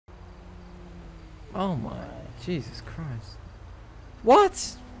Oh my, Jesus Christ.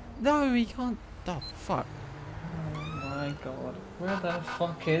 What? No, he can't. Oh, fuck. Oh my god. Where the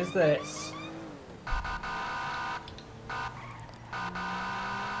fuck is this?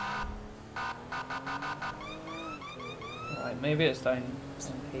 Right, maybe it's down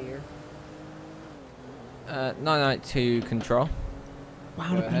here. 992 control.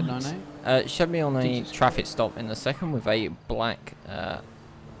 Wow, Go ahead, 98. Show me on a traffic stop in a second with a black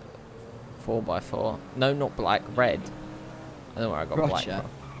 4x4. No, not black, red. I don't know where I got black Roger. from.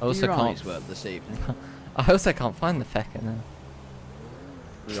 I also Your can't. eyes work this evening. I also can't find the fecker now.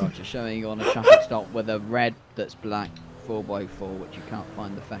 Roger, showing you on a traffic stop with a red that's black 4x4, which you can't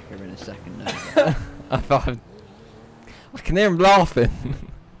find the fecker in a second. No. I can hear him laughing.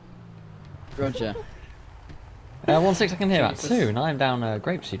 Roger. 1-6, I can hear that too, and I'm down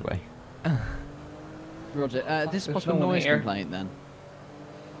Grapeseed Way. Roger. This is There's possible no one noise here. complaint then.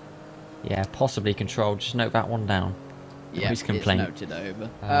 Yeah, possibly control. Just note that one down. Yeah, Noise it's complaint. noted over.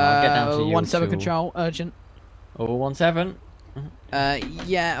 I'll get down to you 17 two. control, urgent. Oh, 17.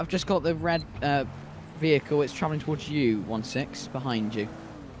 Yeah, I've just got the red vehicle. It's travelling towards you, 16, behind you.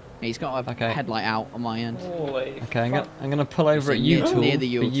 He's got a Okay. headlight out on my end. Holy Okay, fuck. I'm gonna pull over So at near- U-Tool, near the the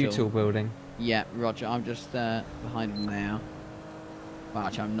U-Tool. U-Tool building. Yeah, Roger. I'm just behind him now. Well,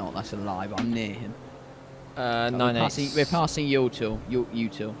 actually, I'm not. That's a lie, but I'm near him. We're passing U-Tool.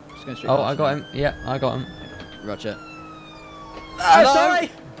 U-Tool. Just going straight Oh, past I got him. Yeah, I got him. Roger.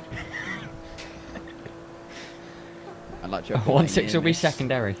 Sorry! I'd like to. 1-6 will be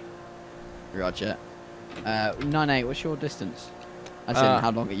secondary. Roger. 98. What's your distance? As in,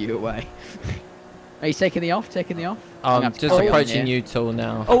 how long are you away? Are you taking the off? Taking the off? I'm gonna have to Just carry on approaching here. U-Tool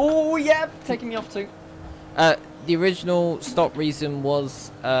now. Oh, yeah, taking me off too. The original stop reason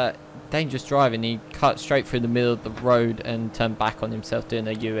was dangerous driving. He cut straight through the middle of the road and turned back on himself doing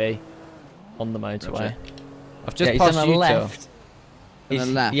a UE on the motorway. Roger. I've just He's passed on the U-Tool. left. On the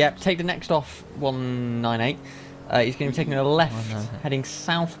left. Yep, take the next off 198. He's going to be taking a left, 198. heading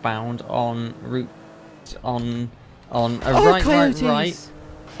southbound on route on a Oh, right. coyotes!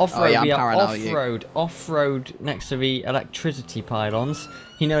 Off-road, Oh, yeah, I'm we are parallel you. off-road next to the electricity pylons.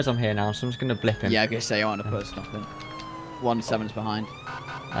 He knows I'm here now, so I'm just going to blip him. Yeah, I guess say I want to put a stop in. 17's behind.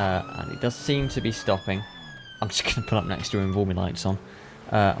 And he does seem to be stopping. I'm just going to pull up next to him with all my lights on.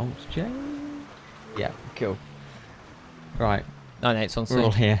 Oh, it's Jay. Yeah, cool. Right, 98's on we're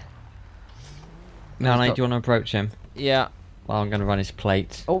all scene. here. Now, got- do you want to approach him? Yeah. Well, I'm going to run his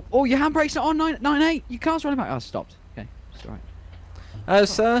plate. Oh, your handbrake's not on. 98. Your car's running back. Oh, stopped. Okay, it's alright. Oh,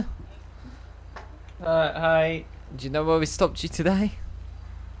 sir. Hi. Do you know where we stopped you today?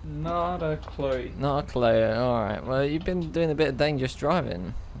 Not a clue. Not a clue. Alright, well, you've been doing a bit of dangerous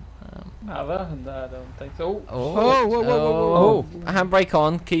driving. Have I? I don't think so. Whoa, whoa, whoa, whoa, whoa. Handbrake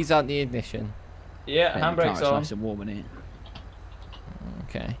on, keys out the ignition. Yeah, handbrake's It's on. nice and warm in here.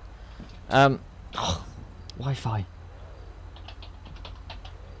 Okay. Wi-Fi.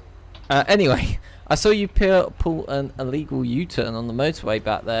 Anyway, I saw you pull an illegal U-turn on the motorway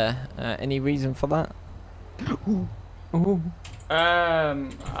back there. Any reason for that?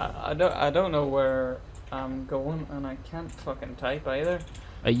 I don't know where I'm going, and I can't fucking type either.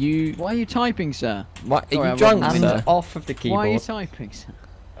 Are you? Why are you typing, sir? What? Sorry, Are I you drunk, wasn't sir? And off of the keyboard. Why are you typing, sir?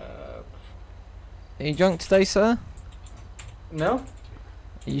 Are you drunk today, sir? No?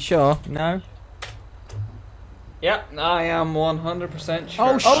 Are you sure? No? Yeah, I am 100% sure.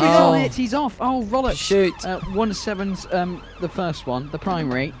 Oh, shit! Oh. He's off. Oh, Rollets. Shoot. 17's the first one, the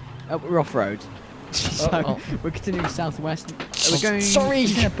primary. We're off road. So we're continuing southwest. We're going. Sorry.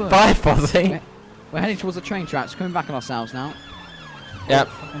 in a bush. Bye, Fozzie. We're heading towards the train tracks. Coming back on ourselves now. Yep.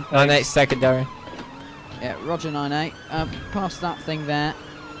 98 secondary. Yeah, Roger 98. Past that thing there.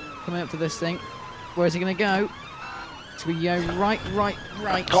 Coming up to this thing. Where's he going to go? So we go right.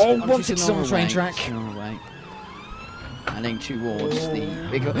 Oh, onto once it's on the train Senora track. Way. Heading towards the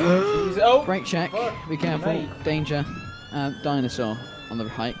big. Oh, Brake check. fuck, Be careful. mate. Danger. Dinosaur on the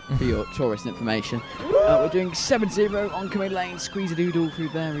right for your tourist information. We're doing 70 oncoming lane. Squeeze a doodle through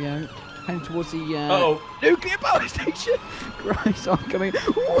there we go. Heading towards the nuclear power station. Christ, oncoming.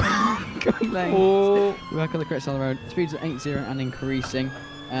 Oncoming lane. Oh. We're back on the correct side of the road. Speeds at 80 and increasing.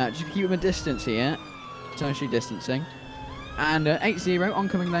 Just keep them a distance here. Tertiary distancing. And 80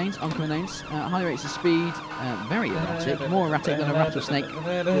 oncoming lanes. High rates of speed. Very erratic. More erratic than a rattlesnake.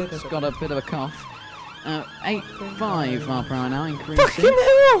 It's got a bit of a cough. 85 mile per hour now, increasing. Fucking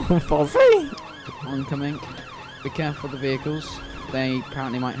hell, Fozzie. Oncoming. Be careful of the vehicles. They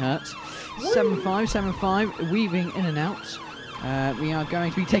apparently might hurt. 75, weaving in and out. We are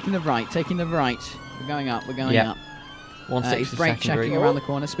going to be taking the right. We're going up. 160 He's brake secondary. checking around the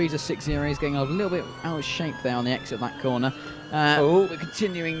corner. Speeds of 60. He's getting a little bit out of shape there on the exit of that corner. Oh. We're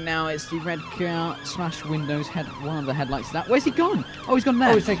continuing now. It's the red car. Smashed windows. One of the headlights of that. Where's he gone? Oh, he's gone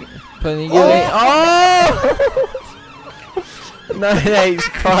there. Oh, he's taking... Putting the unit. Oh! No, it's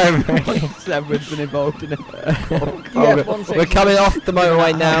primary. Seven's been involved in it. We're coming off the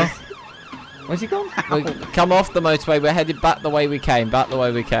motorway now. Where's he gone? We come off the motorway. We're headed back the way we came. Back the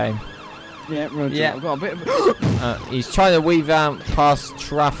way we came. Yeah, Roger. Yeah. I've got a bit of... He's trying to weave out past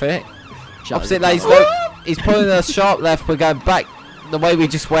traffic. Shut Opposite it. lanes. Look, he's pulling a sharp left. We're going back the way we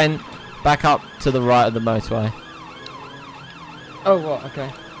just went. Back up to the right of the motorway. Oh, what? Okay.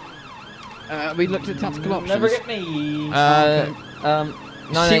 We looked at tactical options. Never get me. No,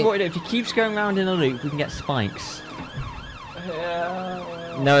 see no. what we do. If he keeps going round in a loop, we can get spikes.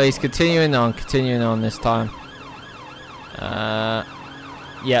 No, he's continuing on this time.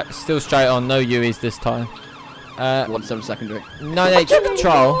 Yeah, still straight on, no U's this time. 1-7 secondary. 9H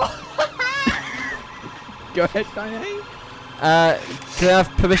control. Go ahead, 9A. Can I have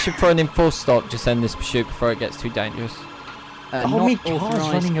permission for an enforced stop? Just end this pursuit before it gets too dangerous. Oh, Not me car's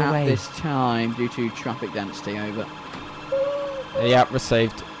authorised running at away. this time due to traffic density. Over. Yeah,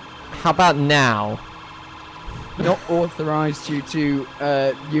 received. How about now? Not authorised due to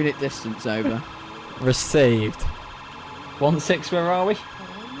unit distance. Over. Received. 1-6, where are we?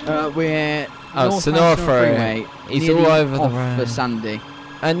 We're Oh, north Senora Freeway. He's nearly all over the off road. for Sandy.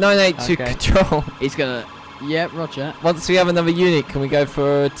 And 982 Okay. control. He's gonna. Yeah, Roger. Once we have another unit, can we go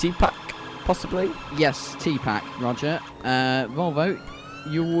for a TPAC, possibly? Yes, TPAC, Roger. Volvo,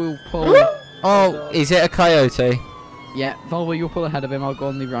 you will pull. Oh, is it a coyote? Yeah, Volvo, you'll pull ahead of him. I'll go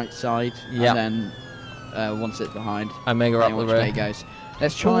on the right side. Yep. And then once it's behind, I make her up depending the which way he rear. goes.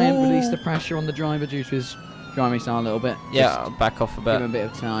 Let's try and release the pressure on the driver due to his driving style a little bit. Yeah, Just I'll back off a give him bit. a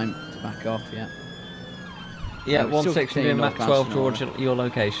bit of time to back off. Yeah. Yeah, we're still 1-6 will be continuing Mach north 12 past towards Senora. your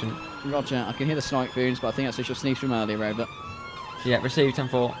location. Roger, I can hear the snipe booms, but I think that's just your sneeze from earlier, Robert. Yeah, received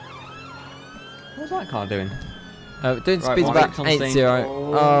 10-4. What's that car doing? Doing Right, speeds about 1-6 on scene. 80.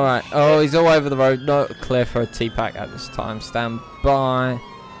 Alright. Oh, he's all over the road. Not clear for a TPAC at this time. Stand by.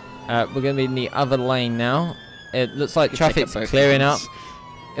 We're going to be in the other lane now. It looks like Could take traffic's up both clearing up. lanes.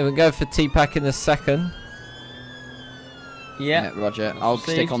 If we go for TPAC in a second. Yeah. Roger. I'll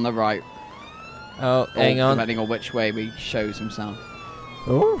Received. stick on the right. Oh, hang on. Depending on which way he shows himself.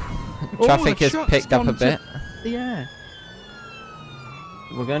 Ooh. Traffic the has truck's picked up a gone to- bit. Yeah.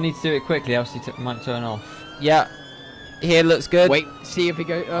 We're going to need to do it quickly, else he might turn off. Yeah. Here looks good. Wait, see if he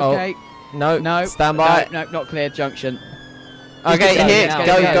goes. Oh, Okay. No. No. Stand by. No, not clear junction. Okay, Go here.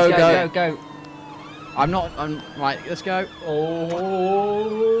 now. Go. I'm right. Let's go.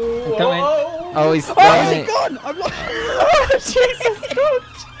 Oh. Come in. Oh, he's. Oh, is he gone? I'm not. Jesus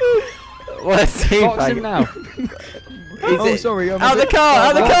Christ. What's he? Box him now. Oh, sorry. Out the car!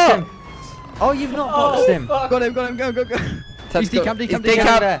 Out the Box car! him. Oh, you've not boxed him. Got him. Go. He's decamped. He's Get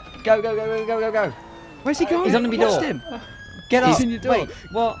decamped. out there. Go. Where's he going? He's under my door. Lost him. Get He's up. in your door. Wait,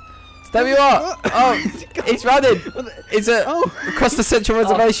 what? Stay where you are! Oh, he's running! It's across the central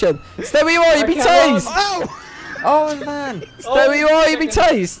reservation. Stay where you are, you'll be tased! Oh, man. Stay where you are, you'll be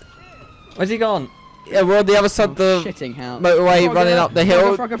tased! Where's he gone? Yeah, we're on the other side of the Shitting house. motorway running up the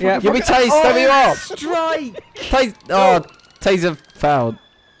hill. Yeah. You'll be tased, stay where you are! Strike. Oh, taser failed.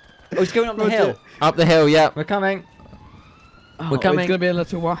 Oh, he's going up the hill. Up the hill, yeah. We're coming. Oh, We're coming. It's gonna be a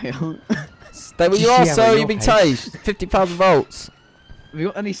little while. Stay where you are, Yeah, sir, well, you'll be you're tased. 50,000 volts. Have you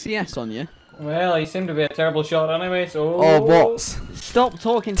got any CS on you? Well, he seemed to be a terrible shot anyway, so. Or what? Stop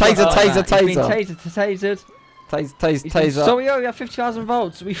talking to Taser, us like taser, that. He's been taser. tasered. Taser. So we only have 50,000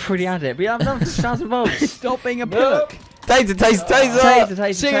 volts. We've already had it. We have another 50,000 volts. Stop being a No. pillock. Taser.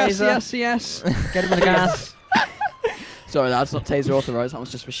 Taser. CS. Get him on the gas. Sorry, that's not taser authorised. That was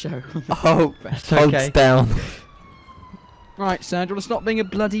just for show. Oh, It's holds okay. down. Right, sir. Do you want to stop being a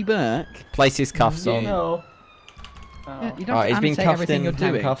bloody Burke? Place his cuffs on. No. Yeah, you don't Alright, he's have to been annotate cuffed everything in you're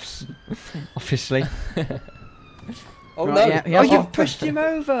doing. handcuffs. Obviously. Oh Right, no! yeah, he Oh, has you've got- pushed him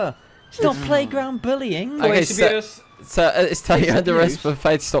over. It's not playground bullying. Okay, Police so- abuse. So it's taken Police under arrest abuse. for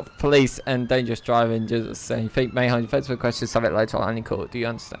failure to stop police and dangerous driving. Just saying, think may hold offence for questions subject later on any court. Do you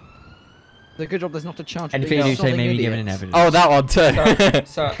understand? The good job there's not a charge. Anything being you say sodding may be given idiots. in evidence. Oh, that one too.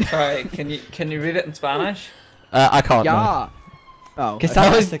 Sorry, can you read it in Spanish? I can't. No. Yeah. Oh. Que okay.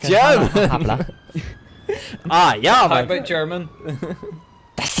 That was sabes que German. habla. Yeah, How man. about German?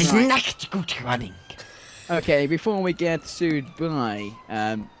 Das ist nicht gut running. Okay, before we get sued by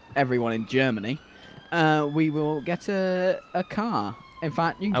everyone in Germany, we will get a car. In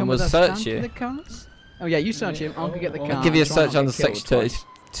fact, you can And come we'll with us search down to you. the cars. Oh yeah, you search him. I'll go get the car. I'll give you a and try search not under to get killed Section 30. twice.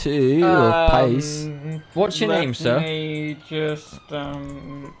 2 of pace. What's your name, sir? Let me just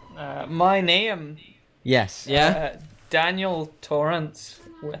my name. Yes. Yeah. Daniel Torrance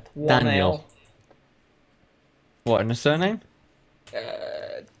with one Daniel. L. What, and a surname?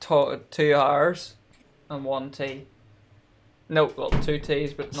 2 R's and 1 T. No, well, 2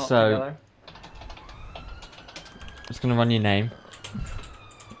 T's, but not So- together. Just gonna run your name.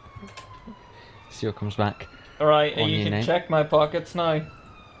 See what comes back. Alright, on you your can name. check my pockets now.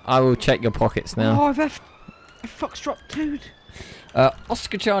 I will check your pockets now. Oh, I foxtrot dude.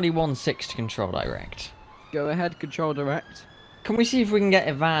 Oscar Charlie 1-6 to control direct. Go ahead, control direct. Can we see if we can get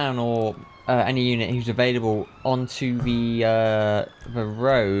a van or any unit who's available onto the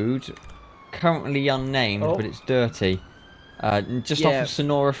road? Currently unnamed, Oh. but it's dirty. Just off Yeah. of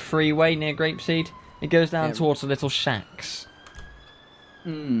Senora Freeway near Grapeseed. It goes down Yeah. towards the little shacks.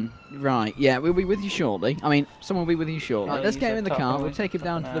 Right, yeah, we'll be with you shortly. I mean, someone will be with you shortly. Yeah, Let's he's get him a in the tough car, boy. we'll take him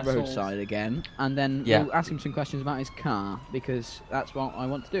down to the Fucking assholes. roadside again, and then Yeah. we'll ask him some questions about his car, because that's what I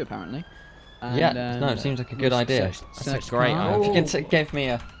want to do, apparently. And, Yeah, no, it seems like a good we'll idea. That's search a great car. idea. If you can give me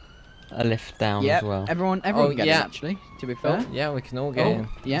a lift down Yep, as well. everyone Oh, can get yeah. it, actually, to be fair. Yeah, we can all get Oh. in.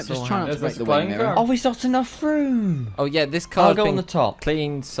 Yeah, That's just all try not hands. to break Is the this a wing flying mirror. car? Oh, we've got enough room! Oh yeah, this I'll car's go been on the top.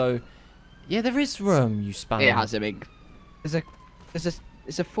 cleaned, so yeah, there is room. You span. It has a big...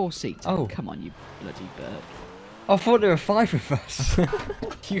 It's a 4-seater. Oh. Come on, you bloody bird. I thought there were 5 of us.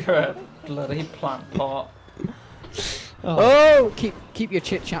 You're a bloody plant pot. Oh! Keep your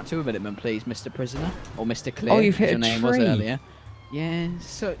chit chat to a minimum, please, Mr. Prisoner. Or Mr. Clear, Oh, you've as hit your a name was tree. earlier. Yeah,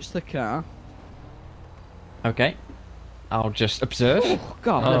 search the car. Okay. I'll just observe. Oh,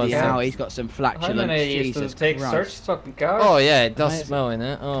 God, Oh, bloody that's hell, it. he's got some How flatulence. many years does Jesus it take to Christ. search fucking cars? Oh yeah, it does Amazing. smell in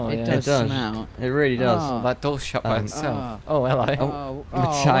it. Oh It yeah. does does. smell. It really does. Oh. That door's shut by Um, itself. Oh hello. Oh, I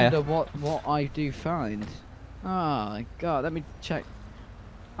Messiah. wonder what I do find. Oh, my God, let me check.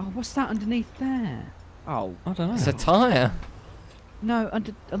 Oh, what's that underneath there? Oh, I don't know. It's a tyre. no,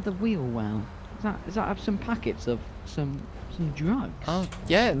 under the wheel well. Does that have some packets of some drugs? Oh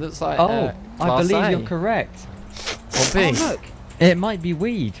yeah, it looks like. Oh, I Class believe A. you're correct. Or B. Oh, look. It might be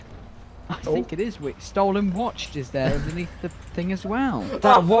weed. I think it is. Stolen watch is there underneath the thing as well.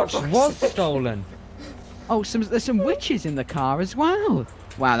 That watch was stolen. Oh, there's some witches in the car as well.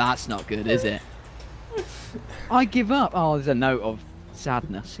 Wow, that's not good, is it? I give up. Oh, there's a note of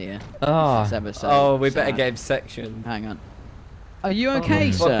sadness here. Ah. That's ever so Oh, we better sad. get him section. Hang on. Are you okay,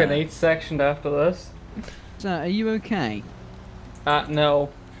 I'm fucking sir? 8 sectioned after this. Sir, are you okay? No.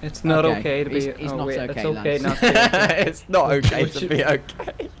 It's not Okay, okay to be. he's oh, not wait, okay, It's okay lads. not to be okay. It's not okay Would to you- be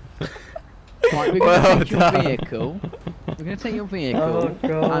okay. Right, we're Well going to take your done. vehicle. We're going to take your vehicle. Oh,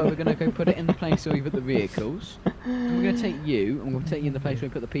 God. And we're going to go put it in the place where we put the vehicles. And we're going to take you, and we're going to take you in the place where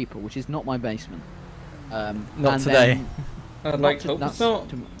we put the people, which is not my basement. Not and today. then- I'd like to to- hope that's it's not.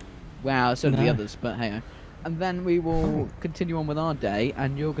 to- Wow, so do the No. others, but hey. And then we will continue on with our day,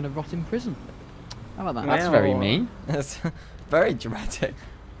 and you're going to rot in prison. How about that? Wow. That's very mean. That's very dramatic.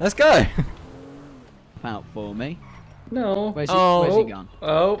 Let's go. Out for me. No. Where's Oh. he gone?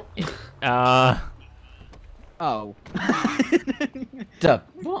 Oh. Oh. Dub.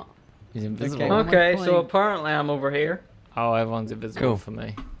 What? He's invisible. Okay. Okay, Am I so playing? apparently I'm over here. Oh, everyone's invisible Cool. for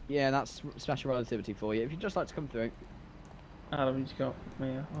me. Yeah, that's special relativity for you. If you'd just like to come through, Adam's got me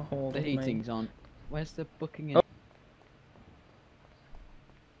a hold the of me. heating's on. Where's the booking in? Oh.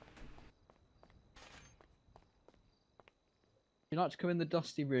 You'd like to come in the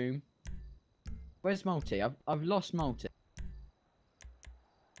dusty room. Where's Multi? I've lost Multi.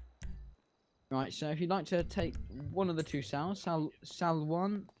 Right, so if you'd like to take one of the two cells, cell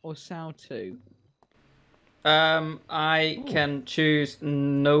 1 or cell 2. I can choose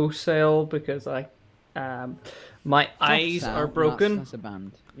no sale because my eyes Cell, are broken. That's a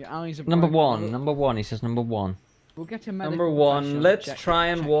band. Your eyes are Number broken. one. Number one. He says number one. We'll get a medical Number 1. professional Let's check- try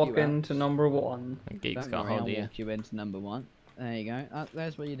and check walk you out. into number 1. Geek's Don't got worry, hold I'll of you. walk you into number 1. There you go.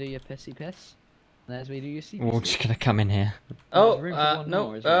 There's where you do your pissy piss. There's where you do your CPC. We're just gonna come in here. Oh, room for one no,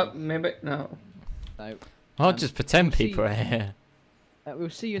 more as well. maybe no. So, I'll just pretend we'll see- people are here. we'll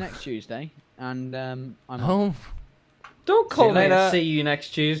see you next Tuesday, and I'm. Oh, Don't call you me and later. see you next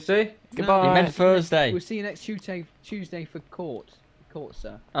Tuesday. goodbye. You meant Thursday. We'll see you next Tuesday for court,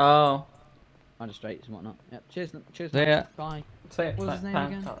 sir. Oh, Magistrates and whatnot. Yep. Cheers. Cheers. See ya. Bye. say it. What was his name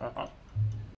again?